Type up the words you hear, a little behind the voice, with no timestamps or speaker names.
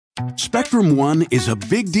Spectrum One is a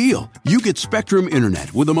big deal. You get Spectrum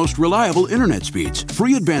Internet with the most reliable internet speeds,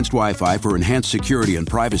 free advanced Wi-Fi for enhanced security and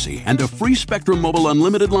privacy, and a free Spectrum Mobile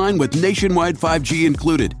Unlimited line with nationwide 5G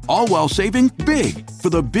included, all while saving big. For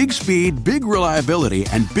the big speed, big reliability,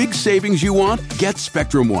 and big savings you want, get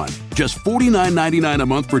Spectrum One. Just $49.99 a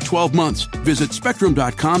month for 12 months. Visit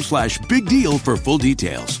spectrum.com/big deal for full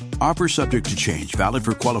details. Offer subject to change. Valid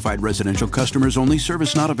for qualified residential customers only.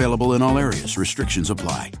 Service not available in all areas. Restrictions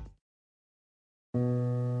apply.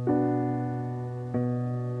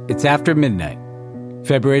 It's after midnight,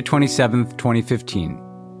 February 27th, 2015.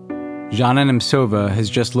 Zhana Nemtsova has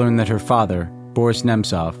just learned that her father, Boris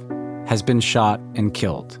Nemtsov, has been shot and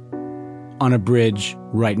killed on a bridge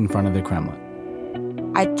right in front of the Kremlin.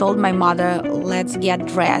 I told my mother, let's get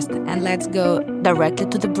dressed and let's go directly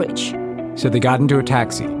to the bridge. So they got into a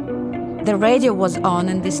taxi. The radio was on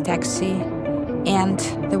in this taxi, and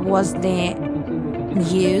there was the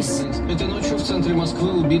news. Этой ночью в центре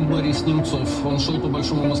Москвы убит Борис Немцов. Он шел по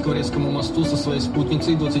Большому Москворецкому мосту со своей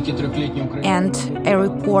спутницей, 23-летней украинкой. And a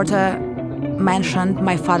reporter mentioned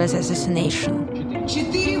my father's assassination.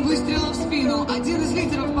 4 выстрела в спину. Один из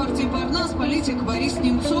лидеров партии Парнас, политик Борис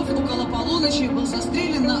Немцов, около полуночи был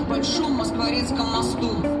застрелен на Большом Москворецком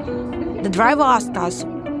мосту. The driver asked us,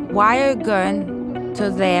 why are you going to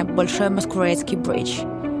the Bolshoi Moskvoretsky bridge?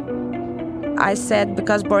 I said,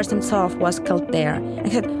 because Boris Nemtsov was killed there. I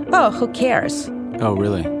said, oh, who cares? Oh,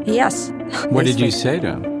 really? Yes. What did you say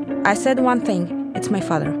to him? I said one thing, it's my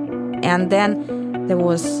father. And then there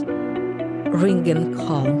was ringing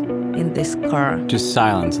calm in this car. Just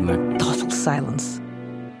silence in the... Total silence.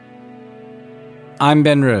 I'm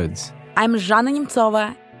Ben Rhodes. I'm Zhana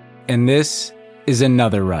Nemtsova. And this is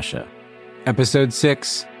Another Russia. Episode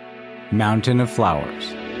 6, Mountain of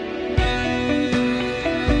Flowers.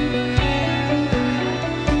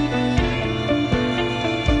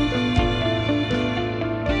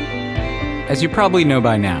 As you probably know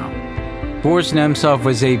by now, Boris Nemtsov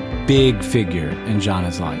was a big figure in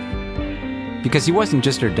Zhana's life. Because he wasn't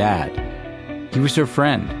just her dad. He was her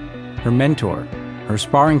friend, her mentor, her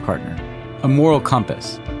sparring partner, a moral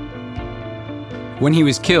compass. When he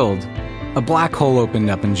was killed, a black hole opened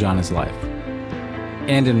up in Zhana's life.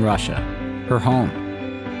 And in Russia, her home.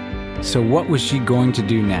 So what was she going to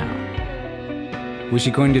do now? Was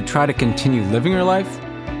she going to try to continue living her life?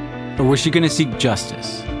 Or was she going to seek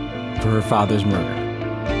justice for her father's murder?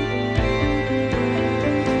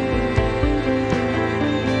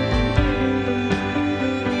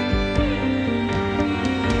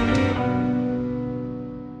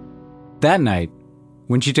 That night,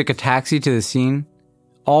 when she took a taxi to the scene,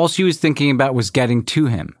 all she was thinking about was getting to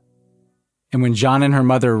him. And when Zhana and her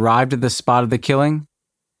mother arrived at the spot of the killing,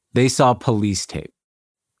 they saw police tape.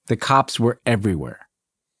 The cops were everywhere.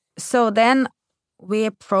 So then we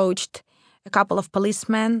approached a couple of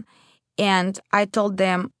policemen, and I told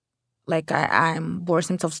them, I'm Boris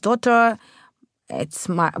Nemtsov's daughter. It's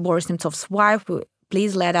Boris Nemtsov's wife.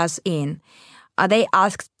 Please let us in. They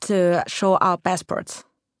asked to show our passports,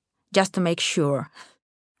 just to make sure.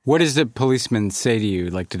 What does the policeman say to you?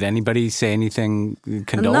 Did anybody say anything,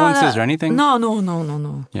 condolences or anything?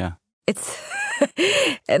 No. Yeah. It's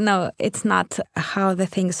no, it's not how the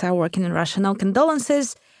things are working in Russia. No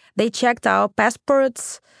condolences. They checked our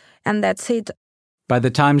passports, and that's it. By the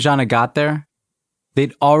time Zhana got there,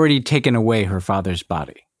 they'd already taken away her father's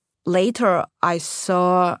body. Later, I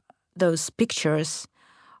saw those pictures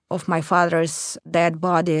of my father's dead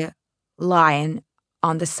body lying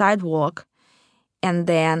on the sidewalk and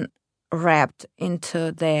then wrapped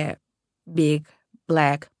into the big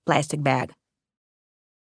black plastic bag.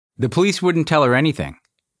 The police wouldn't tell her anything,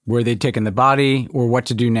 where they'd taken the body or what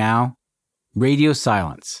to do now. Radio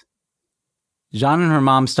silence. Zhana and her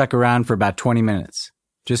mom stuck around for about 20 minutes,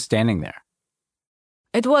 just standing there.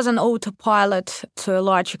 It was an autopilot to a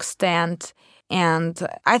large extent, and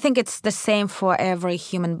I think it's the same for every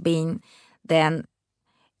human being. Then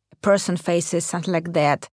a person faces something like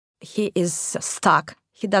that. He is stuck.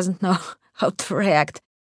 He doesn't know how to react.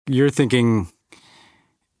 You're thinking,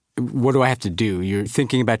 what do I have to do? You're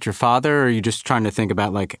thinking about your father, or are you just trying to think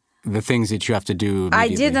about, the things that you have to do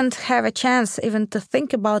immediately? I didn't have a chance even to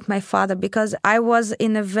think about my father because I was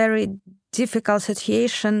in a very difficult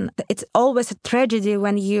situation. It's always a tragedy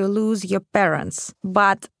when you lose your parents,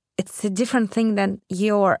 but it's a different thing than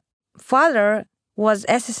your father was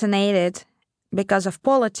assassinated because of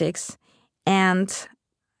politics, and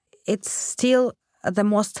it's still the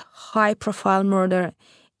most high-profile murder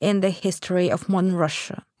in the history of modern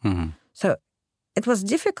Russia. Mm-hmm. So it was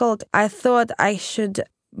difficult. I thought I should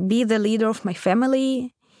be the leader of my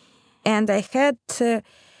family, and I had to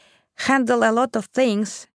handle a lot of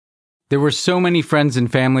things. There were so many friends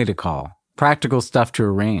and family to call, practical stuff to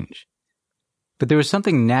arrange. But there was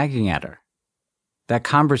something nagging at her. That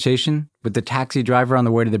conversation with the taxi driver on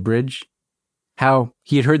the way to the bridge, how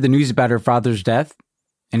he had heard the news about her father's death,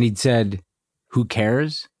 and he'd said, "Who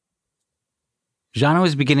cares?" Jana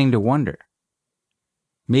was beginning to wonder.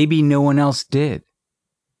 Maybe no one else did.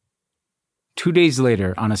 2 days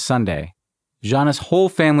later, on a Sunday, Jana's whole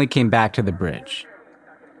family came back to the bridge,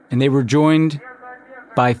 and they were joined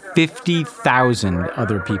by 50,000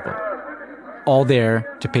 other people, all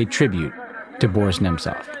there to pay tribute to Boris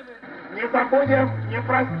Nemtsov.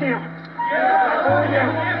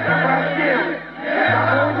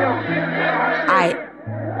 I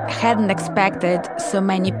hadn't expected so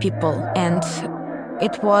many people, and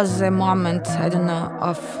it was a moment,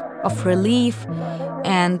 of relief,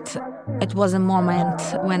 and it was a moment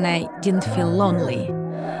when I didn't feel lonely.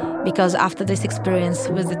 Because after this experience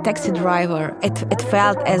with the taxi driver, it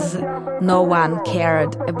felt as no one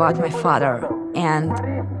cared about my father, and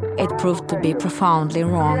it proved to be profoundly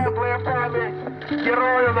wrong.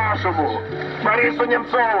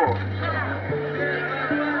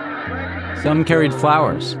 Some carried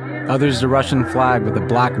flowers, others the Russian flag with a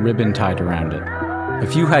black ribbon tied around it. A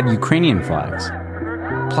few had Ukrainian flags,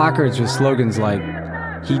 placards with slogans like,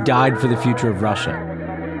 "He died for the future of Russia."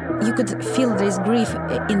 You could feel this grief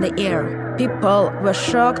in the air. People were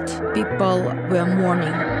shocked, people were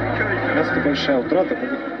mourning.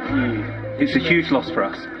 It's a huge loss for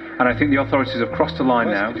us, and I think the authorities have crossed the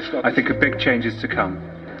line now. I think a big change is to come.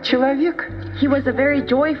 He was a very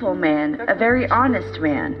joyful man, a very honest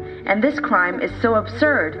man, and this crime is so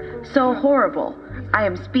absurd, so horrible. I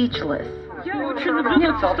am speechless.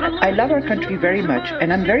 I love our country very much,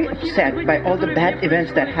 and I'm very upset by all the bad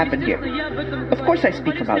events that happened here. Of course I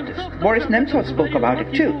speak about this. Boris Nemtsov spoke about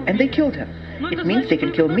it too, and they killed him. It means they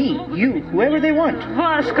can kill me, you, whoever they want.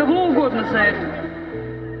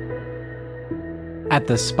 At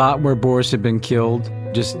the spot where Boris had been killed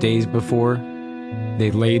just days before, they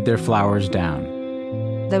laid their flowers down.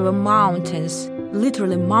 There were mountains,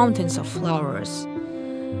 literally mountains of flowers.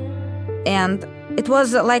 And it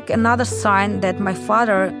was like another sign that my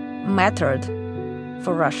father mattered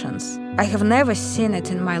for Russians. I have never seen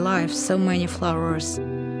it in my life, so many flowers.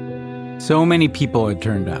 So many people had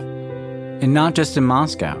turned up. And not just in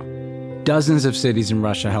Moscow. Dozens of cities in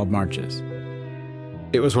Russia held marches.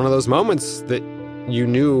 It was one of those moments that you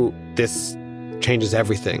knew this changes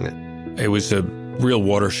everything. It was a real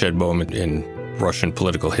watershed moment in Russian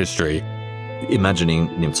political history. Imagining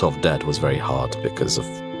Nemtsov dead was very hard because of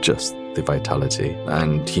just the vitality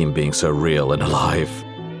and him being so real and alive.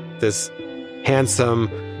 This handsome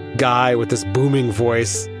guy with this booming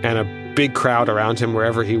voice and a big crowd around him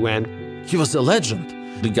wherever he went. He was a legend,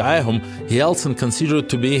 the guy whom Yeltsin considered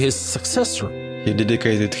to be his successor. He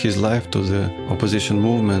dedicated his life to the opposition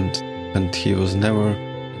movement, and he was never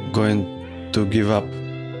going to give up.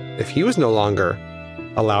 If he was no longer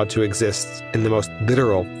allowed to exist in the most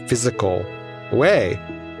literal, physical way,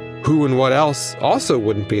 who and what else also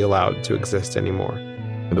wouldn't be allowed to exist anymore?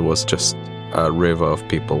 There was just a river of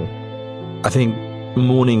people. I think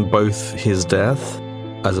mourning both his death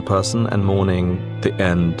as a person and mourning the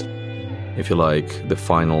end, if you like, the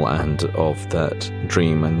final end of that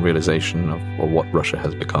dream and realization of what Russia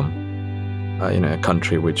has become. A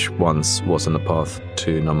country which once was on the path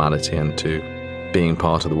to normality and to being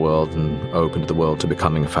part of the world and open to the world, to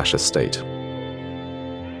becoming a fascist state.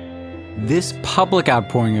 This public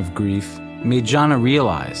outpouring of grief made Jana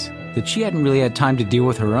realize that she hadn't really had time to deal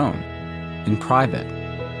with her own, in private.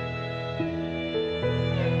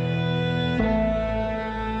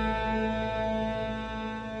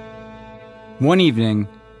 One evening,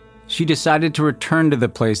 she decided to return to the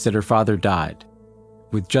place that her father died,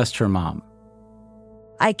 with just her mom.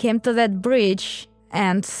 I came to that bridge,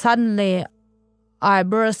 and suddenly I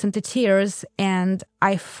burst into tears, and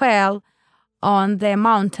I fell on the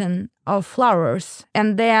mountain of flowers.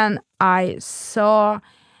 And then I saw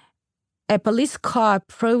a police car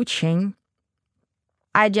approaching.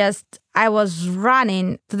 I was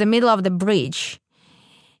running to the middle of the bridge,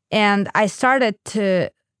 and I started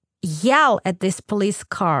to yell at this police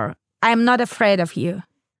car, "I'm not afraid of you."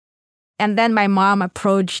 And then my mom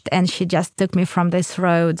approached, and she just took me from this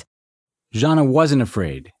road. Jana wasn't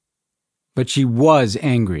afraid, but she was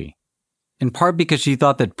angry, in part because she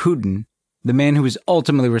thought that Putin, the man who was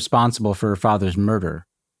ultimately responsible for her father's murder,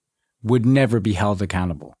 would never be held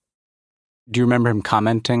accountable. Do you remember him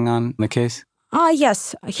commenting on the case?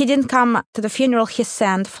 Yes. He didn't come to the funeral. He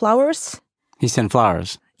sent flowers. He sent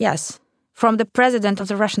flowers? Yes, from the president of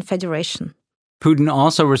the Russian Federation. Putin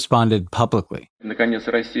also responded publicly.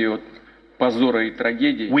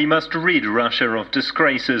 We must rid Russia of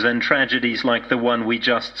disgraces and tragedies like the one we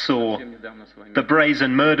just saw. The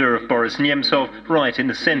brazen murder of Boris Nemtsov right in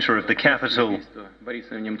the center of the capital.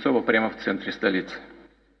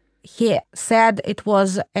 He said it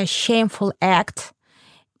was a shameful act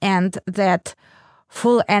and that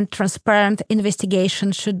full and transparent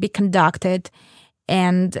investigation should be conducted,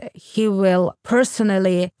 and he will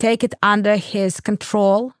personally take it under his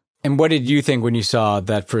control. And what did you think when you saw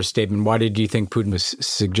that first statement? Why did you think Putin was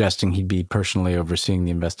suggesting he'd be personally overseeing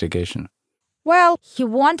the investigation? Well, he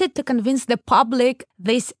wanted to convince the public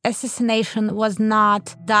this assassination was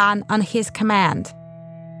not done on his command.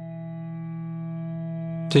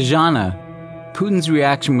 To Zhana, Putin's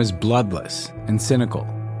reaction was bloodless and cynical,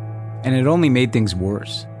 and it only made things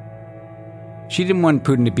worse. She didn't want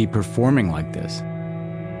Putin to be performing like this.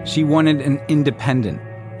 She wanted an independent,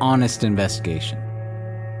 honest investigation.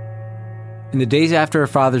 In the days after her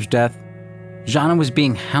father's death, Zhana was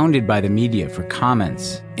being hounded by the media for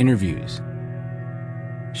comments, interviews.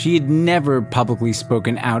 She had never publicly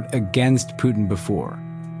spoken out against Putin before.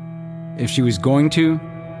 If she was going to,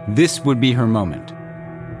 this would be her moment.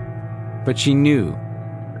 But she knew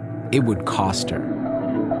it would cost her.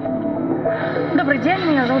 Добрый день,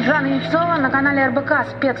 меня зовут Жанна Немцова, на канале РБК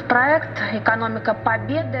спецпроект «Экономика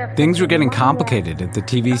Победы». Things were getting complicated at the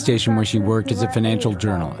TV station where she worked as a financial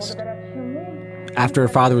journalist. After her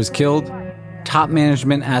father was killed, top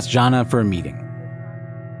management asked Zhana for a meeting.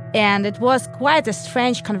 And it was quite a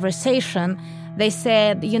strange conversation. They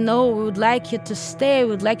said, we would like you to stay,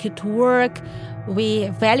 we would like you to work. We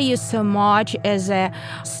value you so much as a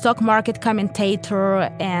stock market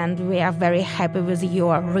commentator, and we are very happy with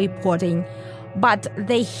your reporting. But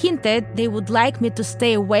they hinted they would like me to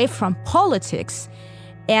stay away from politics.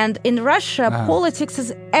 And in Russia, politics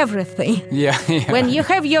is everything. Yeah. When you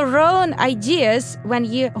have your own ideas, when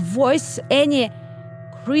you voice any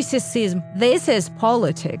criticism, this is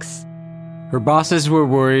politics. Her bosses were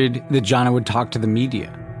worried that Zhana would talk to the media,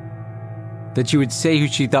 that she would say who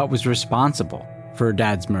she thought was responsible for her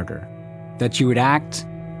dad's murder, that she would act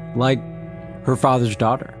like her father's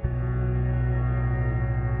daughter.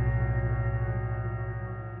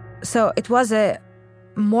 So it was a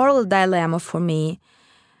moral dilemma for me.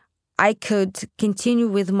 I could continue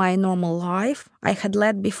with my normal life I had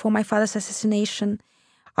led before my father's assassination.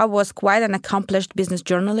 I was quite an accomplished business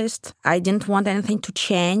journalist. I didn't want anything to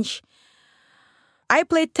change. I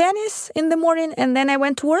played tennis in the morning, and then I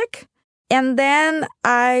went to work. And then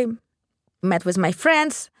I met with my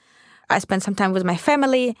friends. I spent some time with my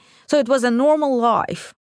family. So it was a normal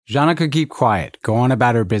life. Zhana could keep quiet, go on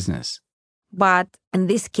about her business. But in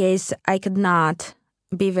this case, I could not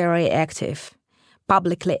be very active,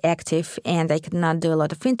 publicly active, and I could not do a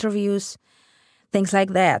lot of interviews, things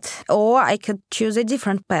like that. Or I could choose a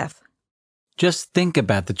different path. Just think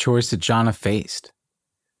about the choice that Zhana faced.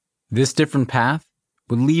 This different path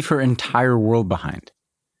would leave her entire world behind.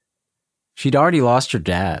 She'd already lost her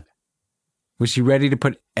dad. Was she ready to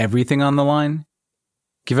put everything on the line?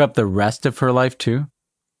 Give up the rest of her life too?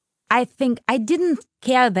 I think I didn't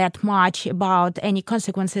care that much about any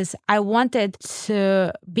consequences. I wanted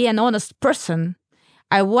to be an honest person.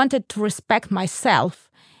 I wanted to respect myself.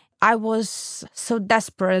 I was so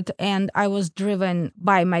desperate, and I was driven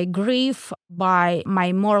by my grief, by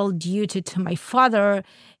my moral duty to my father,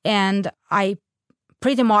 and I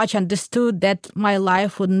pretty much understood that my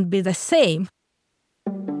life wouldn't be the same.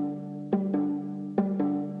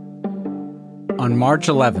 On March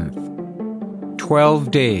 11th, 12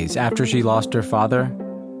 days after she lost her father,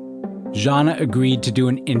 Zhana agreed to do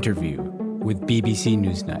an interview with BBC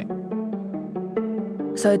Newsnight.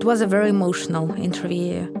 So it was a very emotional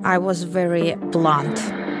interview. I was very blunt.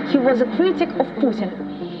 He was a critic of Putin.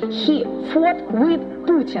 He fought with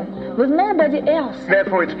Putin, with nobody else.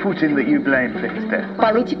 Therefore, it's Putin that you blame for his death?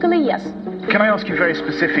 Politically, yes. Can I ask you very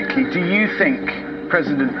specifically, do you think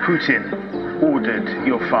President Putin ordered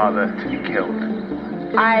your father to be killed?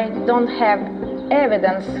 I don't have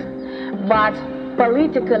evidence, but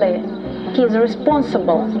politically, he is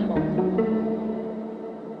responsible.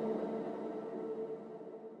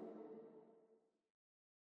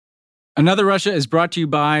 Another Russia is brought to you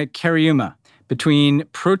by Cariuma. Between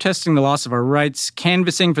protesting the loss of our rights,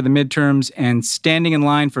 canvassing for the midterms, and standing in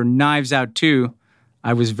line for Knives Out 2,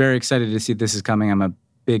 I was very excited to see this is coming. I'm a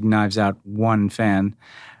big Knives Out 1 fan.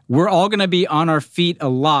 We're all going to be on our feet a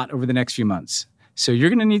lot over the next few months, so you're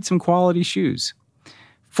going to need some quality shoes.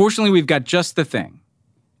 Fortunately, we've got just the thing.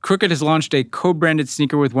 Crooked has launched a co-branded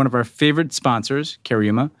sneaker with one of our favorite sponsors,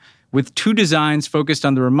 Cariuma, with 2 designs focused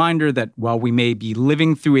on the reminder that while we may be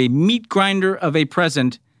living through a meat grinder of a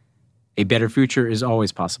present, a better future is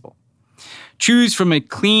always possible. Choose from a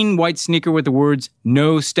clean white sneaker with the words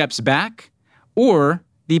 "No Steps Back" or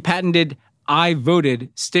the patented "I Voted"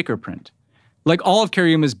 sticker print. Like all of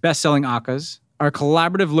Cariuma's best-selling Akkas, our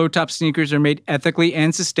collaborative low-top sneakers are made ethically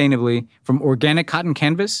and sustainably from organic cotton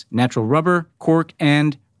canvas, natural rubber, cork,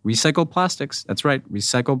 and recycled plastics. That's right,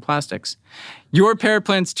 recycled plastics. Your pair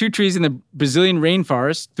plants 2 trees in the Brazilian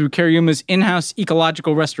rainforest through Cariuma's in-house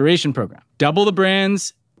ecological restoration program. Double the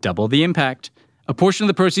brands, double the impact. A portion of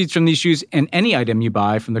the proceeds from these shoes and any item you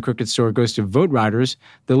buy from the Crooked store goes to Vote Riders,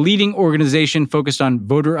 the leading organization focused on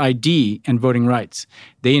voter ID and voting rights.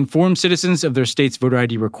 They inform citizens of their state's voter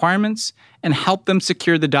ID requirements and help them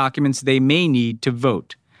secure the documents they may need to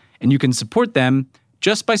vote. And you can support them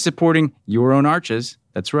just by supporting your own arches.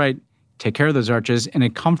 That's right, take care of those arches in a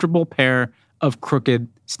comfortable pair of Crooked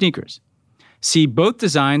sneakers. See both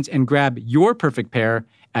designs and grab your perfect pair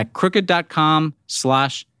at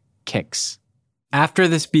crooked.com/kicks. After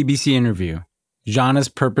this BBC interview, Zhanna's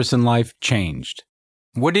purpose in life changed.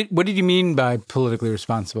 What did you mean by politically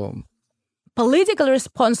responsible? Politically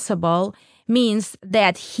responsible means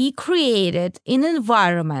that he created an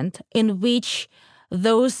environment in which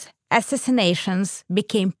those assassinations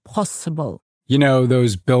became possible. You know,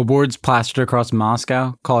 those billboards plastered across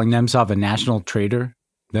Moscow calling Nemtsov a national traitor?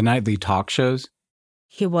 The nightly talk shows?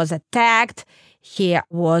 He was attacked. He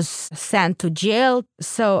was sent to jail.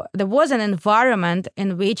 So there was an environment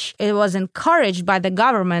in which it was encouraged by the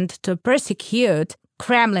government to persecute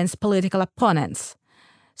Kremlin's political opponents.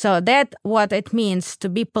 So that's what it means to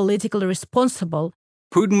be politically responsible.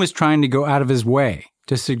 Putin was trying to go out of his way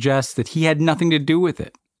to suggest that he had nothing to do with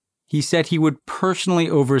it. He said he would personally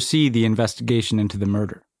oversee the investigation into the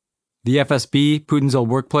murder. The FSB, Putin's old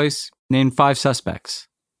workplace, named 5 suspects.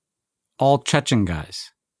 All Chechen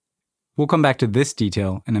guys. We'll come back to this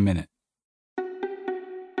detail in a minute.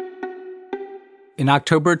 In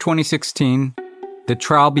October 2016, the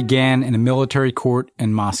trial began in a military court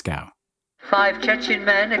in Moscow. 5 Chechen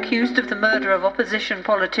men accused of the murder of opposition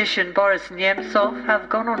politician Boris Nemtsov have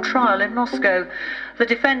gone on trial in Moscow. The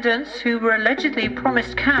defendants, who were allegedly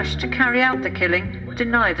promised cash to carry out the killing,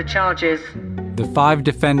 deny the charges. The 5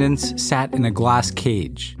 defendants sat in a glass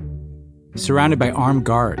cage, surrounded by armed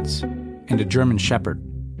guards and a German shepherd.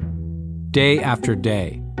 Day after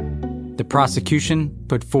day, the prosecution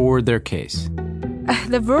put forward their case.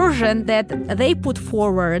 The version that they put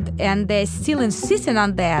forward, and they're still insisting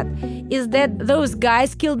on that, is that those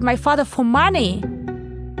guys killed my father for money.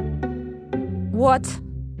 What?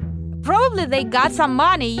 Probably they got some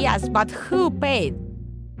money, yes, but who paid?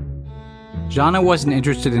 Zhanna wasn't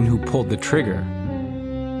interested in who pulled the trigger.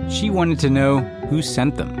 She wanted to know who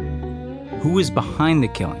sent them, who was behind the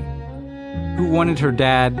killing, who wanted her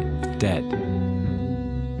dad dead.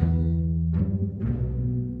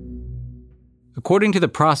 According to the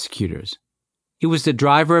prosecutors, it was the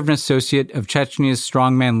driver of an associate of Chechnya's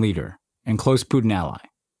strongman leader and close Putin ally,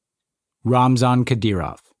 Ramzan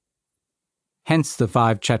Kadyrov. Hence the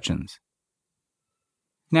 5 Chechens.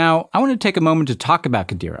 Now, I want to take a moment to talk about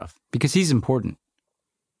Kadyrov because he's important.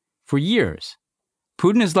 For years,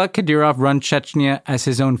 Putin has let Kadyrov run Chechnya as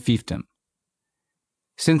his own fiefdom.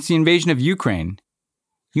 Since the invasion of Ukraine,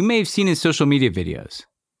 you may have seen his social media videos,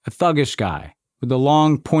 a thuggish guy with a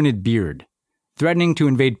long, pointed beard, threatening to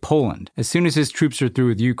invade Poland as soon as his troops are through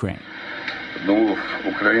with Ukraine. Ну,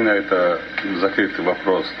 Украина это закрытый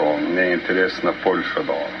вопрос, то мне интересно Польша,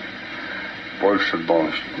 да. Польша,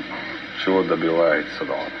 да, чего добивается,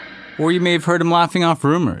 да. Or you may have heard him laughing off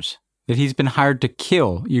rumors that he's been hired to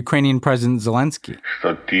kill Ukrainian President Zelensky.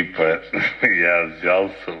 Что типа я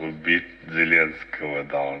взялся убить Зеленского,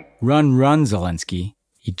 да. Run, run, Zelensky,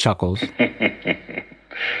 he chuckles.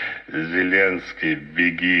 Zelensky,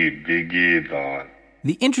 biggie, да.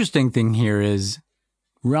 The interesting thing here is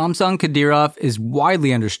Ramzan Kadyrov is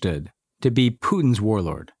widely understood to be Putin's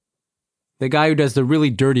warlord, the guy who does the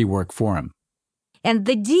really dirty work for him. And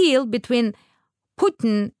the deal between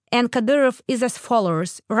Putin and Kadyrov is as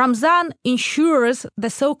follows. Ramzan ensures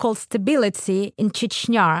the so-called stability in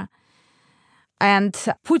Chechnya, and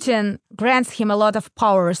Putin grants him a lot of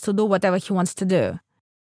powers to do whatever he wants to do.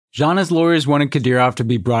 Zhanna's lawyers wanted Kadyrov to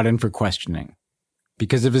be brought in for questioning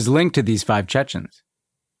because of his link to these 5 Chechens.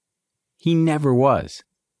 He never was.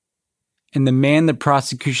 And the man the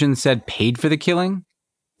prosecution said paid for the killing,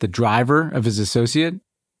 the driver of his associate,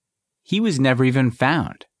 he was never even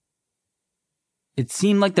found. It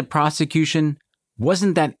seemed like the prosecution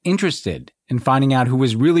wasn't that interested in finding out who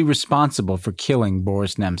was really responsible for killing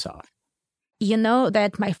Boris Nemtsov. You know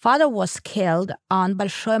that my father was killed on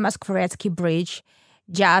Bolshoi Moskvoretsky Bridge,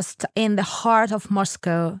 just in the heart of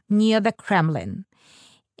Moscow, near the Kremlin.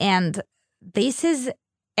 And this is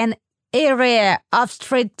an area of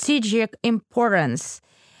strategic importance.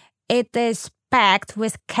 It is packed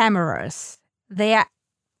with cameras. They are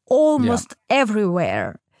almost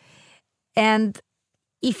everywhere. And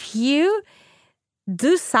if you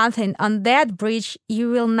do something on that bridge, you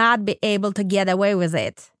will not be able to get away with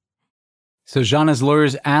it. So Zhana's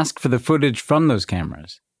lawyers asked for the footage from those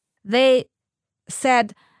cameras. They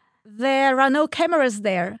said, there are no cameras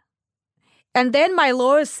there. And then my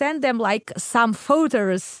lawyers sent them like some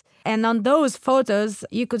photos. And on those photos,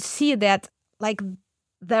 you could see that like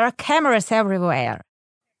there are cameras everywhere.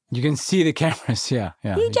 You can see the cameras, yeah.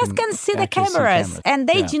 You just can see the cameras. And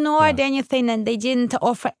they denied anything, and they didn't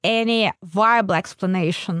offer any viable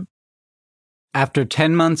explanation. After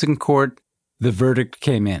 10 months in court, the verdict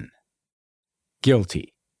came in.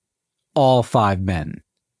 Guilty. All 5 men.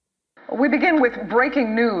 We begin with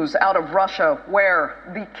breaking news out of Russia,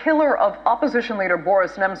 where the killer of opposition leader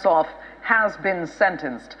Boris Nemtsov has been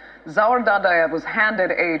sentenced. Zaur Dadayev was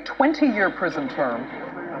handed a 20-year prison term.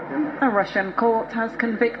 A Russian court has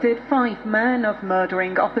convicted 5 men of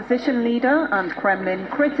murdering opposition leader and Kremlin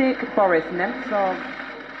critic Boris Nemtsov.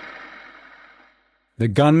 The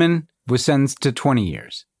gunman was sentenced to 20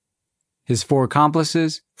 years. His 4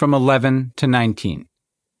 accomplices from 11 to 19.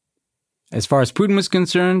 As far as Putin was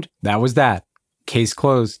concerned, that was that. Case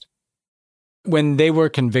closed. When they were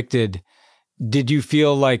convicted, did you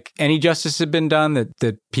feel like any justice had been done,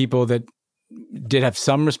 that people that did have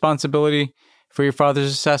some responsibility for your father's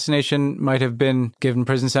assassination might have been given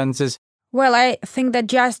prison sentences? Well, I think that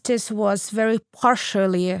justice was very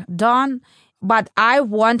partially done, but I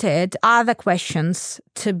wanted other questions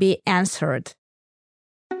to be answered.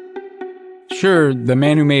 Sure, the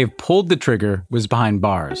man who may have pulled the trigger was behind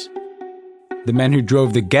bars. The men who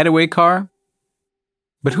drove the getaway car?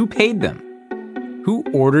 But who paid them? Who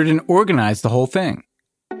ordered and organized the whole thing?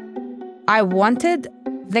 I wanted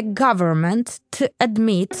the government to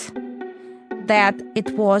admit that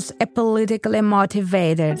it was a politically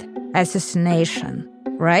motivated assassination,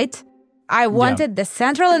 right? I wanted the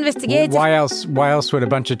Central Investigative... Why else would a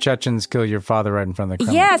bunch of Chechens kill your father right in front of the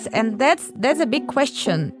Kremlin? Yes, and that's a big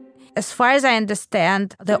question. As far as I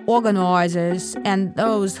understand, the organizers and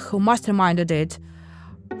those who masterminded it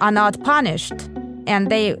are not punished, and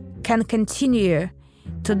they can continue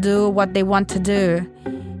to do what they want to do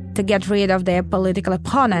to get rid of their political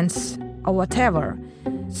opponents or whatever.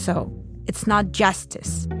 So it's not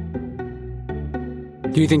justice.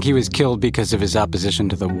 Do you think he was killed because of his opposition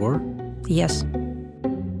to the war? Yes.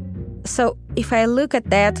 So if I look at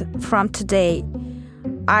that from today,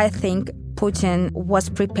 I think Putin was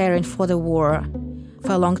preparing for the war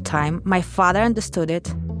for a long time. My father understood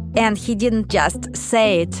it, and he didn't just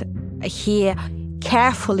say it. He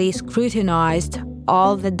carefully scrutinized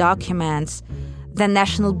all the documents, the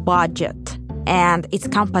national budget, and its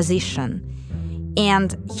composition.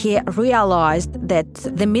 And he realized that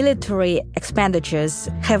the military expenditures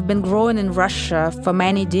have been growing in Russia for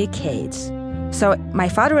many decades. So my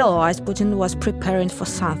father realized Putin was preparing for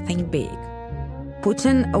something big.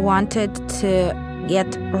 Putin wanted to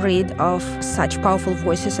get rid of such powerful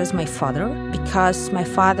voices as my father, because my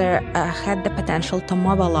father had the potential to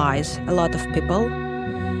mobilize a lot of people.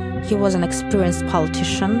 He was an experienced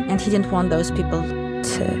politician, and he didn't want those people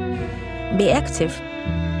to be active.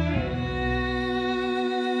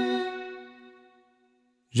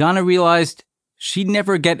 Zhana realized she'd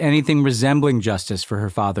never get anything resembling justice for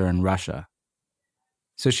her father in Russia.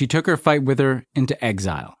 So she took her fight with her into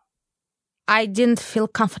exile. I didn't feel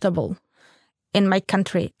comfortable in my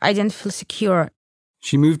country. I didn't feel secure.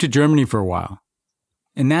 She moved to Germany for a while.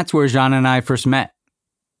 And that's where Zhana and I first met.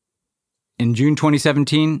 In June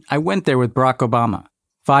 2017, I went there with Barack Obama,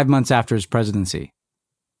 5 months after his presidency.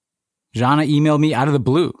 Zhana emailed me out of the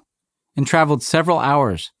blue and traveled several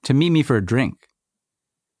hours to meet me for a drink.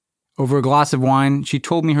 Over a glass of wine, she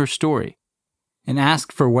told me her story and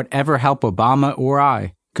asked for whatever help Obama or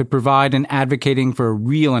I could provide in advocating for a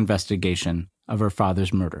real investigation of her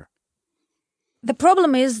father's murder. The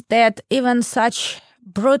problem is that even such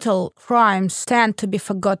brutal crimes tend to be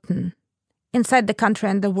forgotten inside the country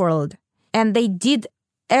and the world. And they did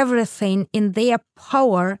everything in their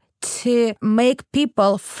power to make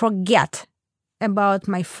people forget about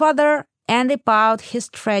my father and about his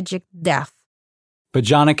tragic death. But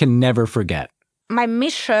Zhana can never forget. My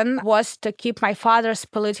mission was to keep my father's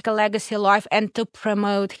political legacy alive and to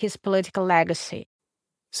promote his political legacy.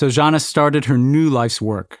 So Zhana started her new life's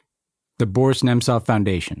work, the Boris Nemtsov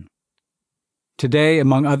Foundation. Today,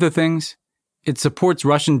 among other things, it supports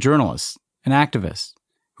Russian journalists and activists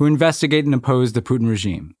who investigate and oppose the Putin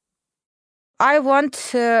regime. I want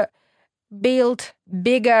to build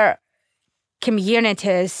bigger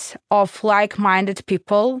communities of like-minded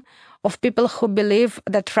people, of people who believe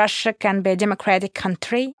that Russia can be a democratic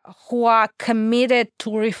country, who are committed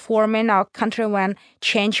to reforming our country when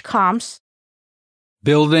change comes.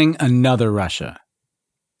 Building another Russia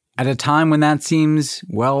at a time when that seems,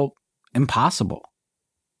 well, impossible.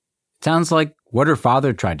 It sounds like what her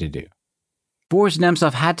father tried to do. Boris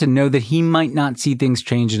Nemtsov had to know that he might not see things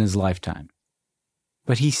change in his lifetime.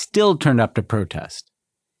 But he still turned up to protest.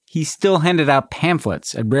 He still handed out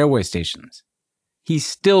pamphlets at railway stations. He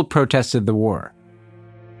still protested the war.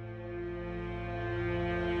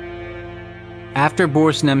 After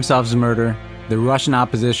Boris Nemtsov's murder, the Russian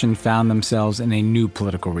opposition found themselves in a new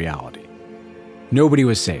political reality. Nobody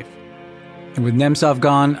was safe. And with Nemtsov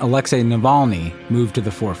gone, Alexei Navalny moved to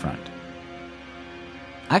the forefront.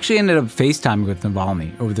 I actually ended up FaceTiming with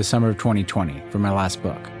Navalny over the summer of 2020 for my last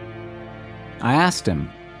book. I asked him,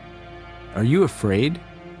 "Are you afraid?"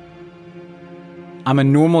 "I'm a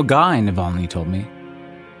normal guy," Navalny told me.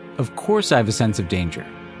 "Of course I have a sense of danger.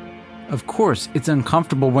 Of course it's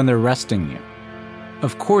uncomfortable when they're arresting you.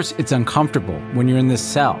 Of course it's uncomfortable when you're in this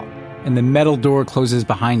cell and the metal door closes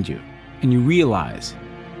behind you and you realize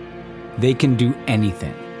they can do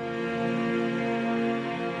anything."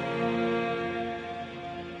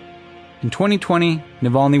 In 2020,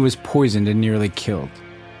 Navalny was poisoned and nearly killed.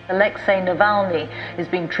 Alexei Navalny is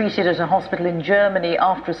being treated at a hospital in Germany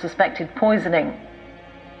after a suspected poisoning.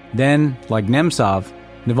 Then, like Nemtsov,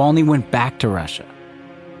 Navalny went back to Russia.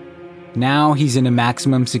 Now he's in a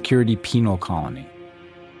maximum security penal colony.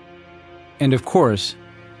 And of course,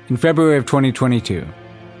 in February of 2022,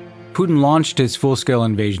 Putin launched his full-scale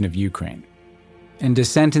invasion of Ukraine, and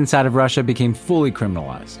dissent inside of Russia became fully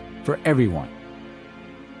criminalized for everyone.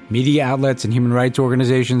 Media outlets and human rights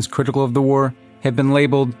organizations critical of the war have been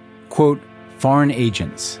labeled, quote, foreign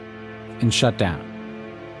agents, and shut down.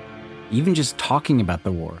 Even just talking about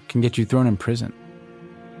the war can get you thrown in prison.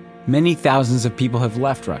 Many thousands of people have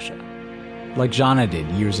left Russia, like Zhana did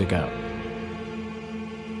years ago.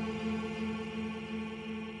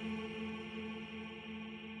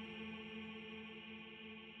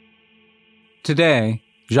 Today,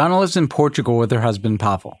 Zhana lives in Portugal with her husband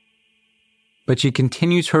Pavel, but she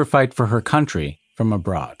continues her fight for her country from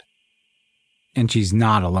abroad. And she's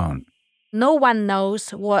not alone. No one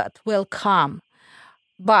knows what will come,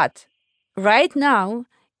 but right now,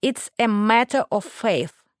 it's a matter of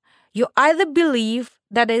faith. You either believe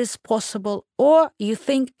that it is possible or you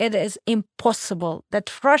think it is impossible,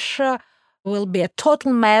 that Russia will be a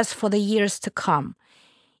total mess for the years to come.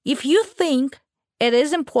 If you think it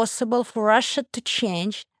is impossible for Russia to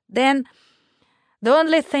change, then the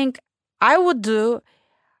only thing I would do,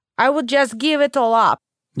 I would just give it all up.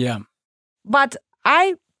 Yeah. But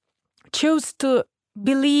I choose to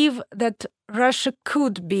believe that Russia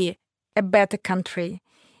could be a better country.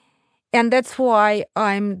 And that's why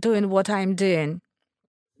I'm doing what I'm doing.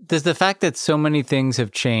 Does the fact that so many things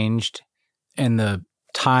have changed in the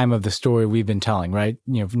time of the story we've been telling, right?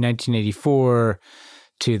 You know, from 1984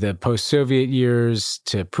 to the post-Soviet years,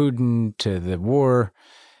 to Putin, to the war,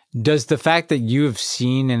 does the fact that you have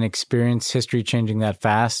seen and experienced history changing that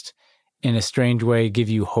fast in a strange way give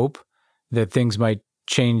you hope that things might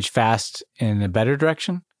change fast in a better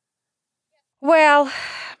direction? Well,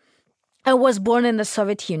 I was born in the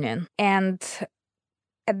Soviet Union, and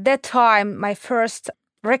at that time, my first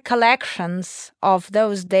recollections of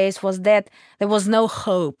those days was that there was no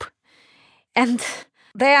hope. And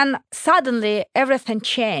then suddenly everything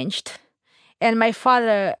changed, and my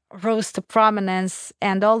father rose to prominence,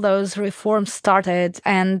 and all those reforms started,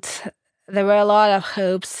 and there were a lot of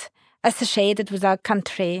hopes associated with our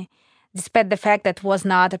country, despite the fact that it was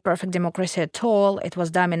not a perfect democracy at all. It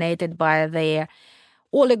was dominated by the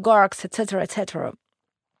oligarchs, etc., etc.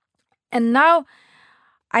 And now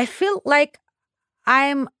I feel like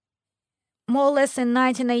I'm more or less in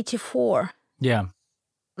 1984. Yeah.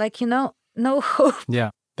 Like, no hope. Yeah,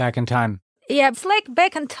 back in time. Yeah, it's like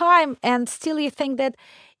back in time, and still you think that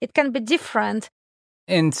it can be different.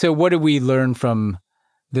 And so what did we learn from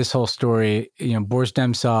this whole story? You know, Boris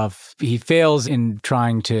Nemtsov, he fails in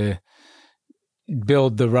trying to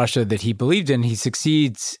build the Russia that he believed in. He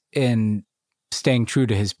succeeds in staying true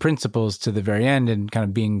to his principles to the very end and kind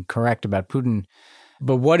of being correct about Putin.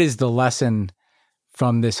 But what is the lesson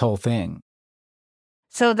from this whole thing?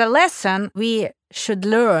 So the lesson we should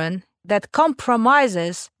learn that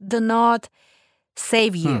compromises do not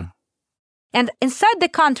save you. And inside the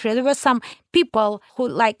country, there were some people who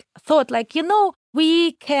thought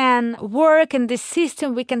we can work in this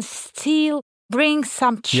system, we can still bring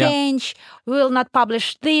some change, we will not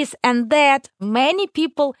publish this and that. Many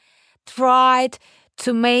people tried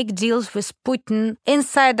to make deals with Putin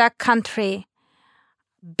inside our country,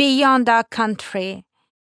 beyond our country.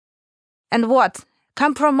 And what?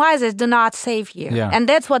 Compromises do not save you. Yeah. And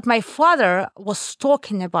that's what my father was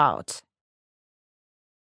talking about.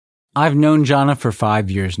 I've known Jana for 5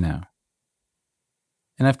 years now.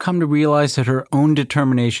 And I've come to realize that her own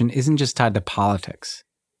determination isn't just tied to politics.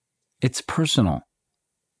 It's personal.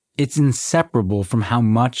 It's inseparable from how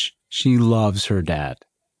much she loves her dad.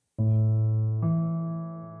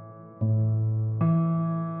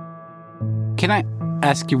 Can I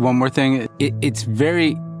ask you one more thing? It's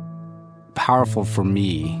very powerful for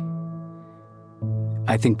me,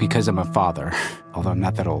 I think because I'm a father, although I'm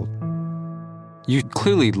not that old. You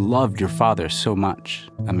clearly loved your father so much.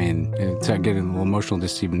 I mean, it's getting a little emotional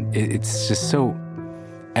just even, it's just so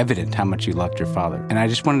evident how much you loved your father. And I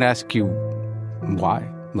just wanted to ask you why?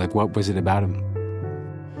 Like, what was it about him?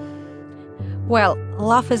 Well,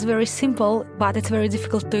 love is very simple, but it's very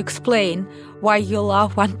difficult to explain why you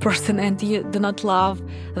love one person and you do not love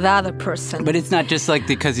the other person. But it's not just like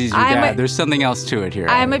because he's your dad. There's something else to it here.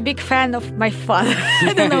 I'm a big fan of my father.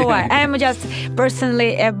 I don't know why. I'm just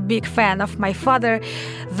personally a big fan of my father,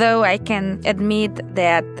 though I can admit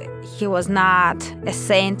that he was not a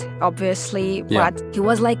saint, obviously, but he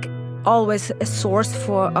was like always a source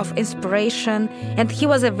of inspiration, and he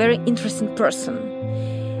was a very interesting person.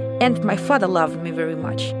 And my father loved me very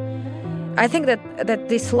much. I think that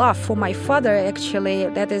this love for my father, actually,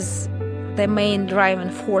 that is the main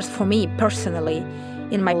driving force for me personally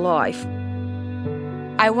in my life.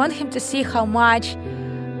 I want him to see how much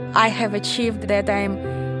I have achieved, that I'm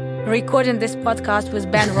recording this podcast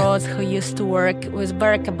with Ben Rhodes, who used to work with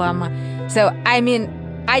Barack Obama. So, I mean,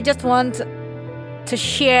 I just want to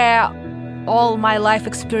share all my life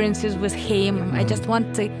experiences with him. I just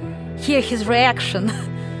want to hear his reaction.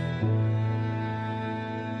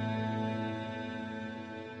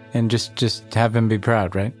 And just have him be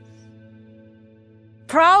proud, right?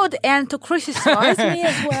 Proud and to criticize me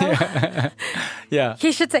as well. Yeah.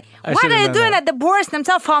 He should say, what are you doing at the Boris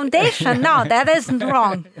Nemtsov Foundation? No, that isn't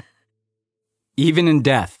wrong. Even in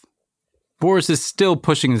death, Boris is still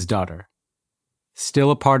pushing his daughter.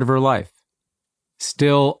 Still a part of her life.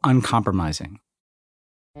 Still uncompromising.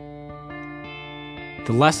 The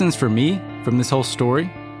lessons for me from this whole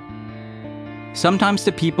story? Sometimes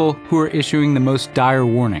the people who are issuing the most dire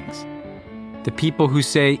warnings, the people who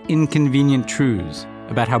say inconvenient truths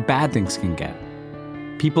about how bad things can get,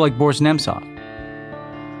 people like Boris Nemtsov.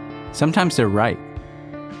 Sometimes they're right,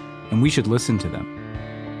 and we should listen to them.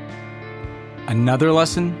 Another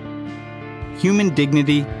lesson? Human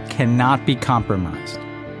dignity cannot be compromised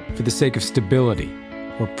for the sake of stability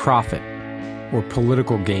or profit or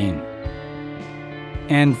political gain.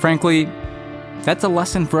 And frankly, that's a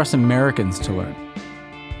lesson for us Americans to learn.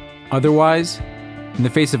 Otherwise, in the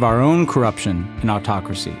face of our own corruption and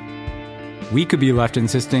autocracy, we could be left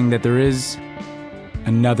insisting that there is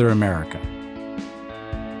another America.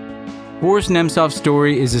 Boris Nemtsov's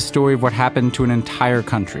story is a story of what happened to an entire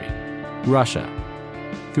country, Russia,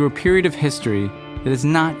 through a period of history that has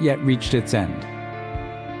not yet reached its end.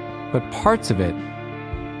 But parts of it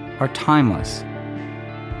are timeless.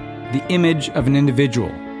 The image of an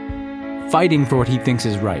individual fighting for what he thinks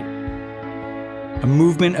is right. A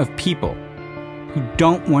movement of people who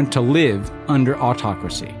don't want to live under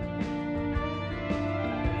autocracy.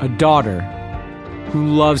 A daughter who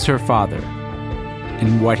loves her father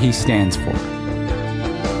and what he stands for.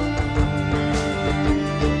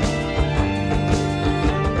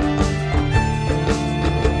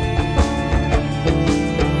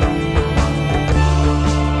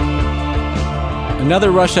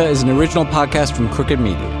 Another Russia is an original podcast from Crooked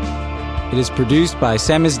Media. It is produced by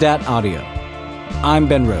Samizdat Audio. I'm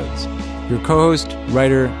Ben Rhodes, your co-host,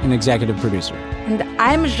 writer, and executive producer. And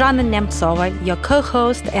I'm Zhana Nemtsova, your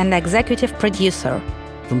co-host and executive producer.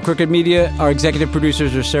 From Crooked Media, our executive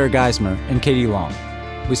producers are Sarah Geismer and Katie Long,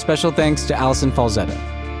 with special thanks to Allison Falzetta.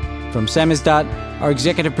 From Samizdat, our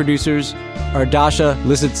executive producers are Dasha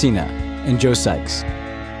Lizitsina and Joe Sykes.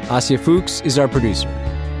 Asya Fuchs is our producer.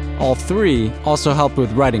 All three also helped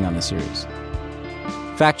with writing on the series.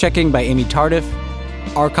 Fact-checking by Amy Tardif,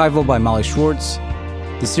 archival by Molly Schwartz.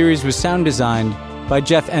 The series was sound designed by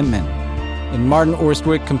Jeff Entman, and Martin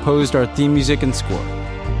Orstwick composed our theme music and score.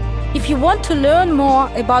 If you want to learn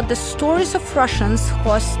more about the stories of Russians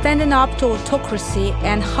who are standing up to autocracy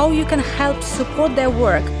and how you can help support their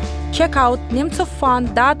work, check out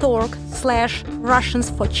nemtsovfund.org/Russians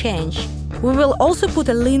for Change. We will also put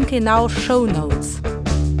a link in our show notes.